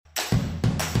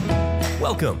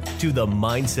Welcome to the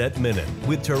Mindset Minute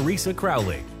with Teresa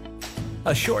Crowley.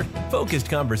 A short,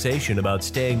 focused conversation about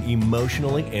staying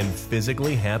emotionally and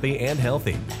physically happy and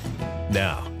healthy.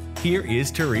 Now, here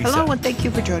is Teresa. Hello, and thank you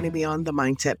for joining me on the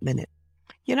Mindset Minute.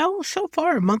 You know, so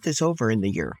far a month is over in the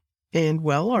year. And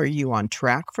well, are you on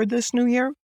track for this new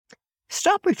year?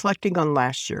 Stop reflecting on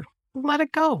last year. Let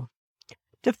it go.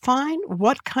 Define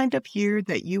what kind of year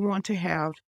that you want to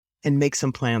have and make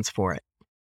some plans for it.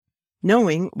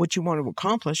 Knowing what you want to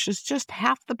accomplish is just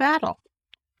half the battle,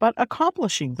 but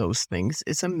accomplishing those things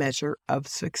is a measure of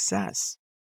success.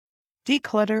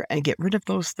 Declutter and get rid of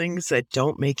those things that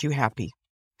don't make you happy.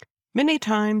 Many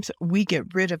times we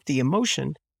get rid of the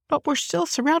emotion, but we're still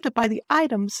surrounded by the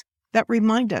items that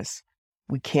remind us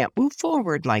we can't move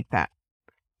forward like that.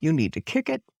 You need to kick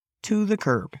it to the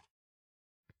curb.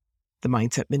 The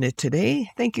Mindset Minute today.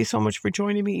 Thank you so much for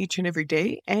joining me each and every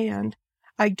day. And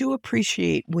I do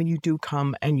appreciate when you do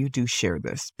come and you do share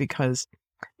this, because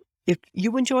if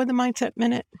you enjoy the Mindset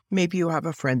Minute, maybe you have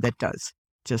a friend that does.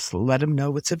 Just let them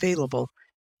know it's available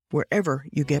wherever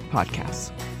you get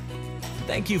podcasts.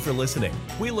 Thank you for listening.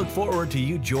 We look forward to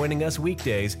you joining us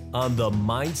weekdays on the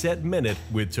Mindset Minute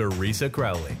with Teresa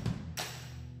Crowley.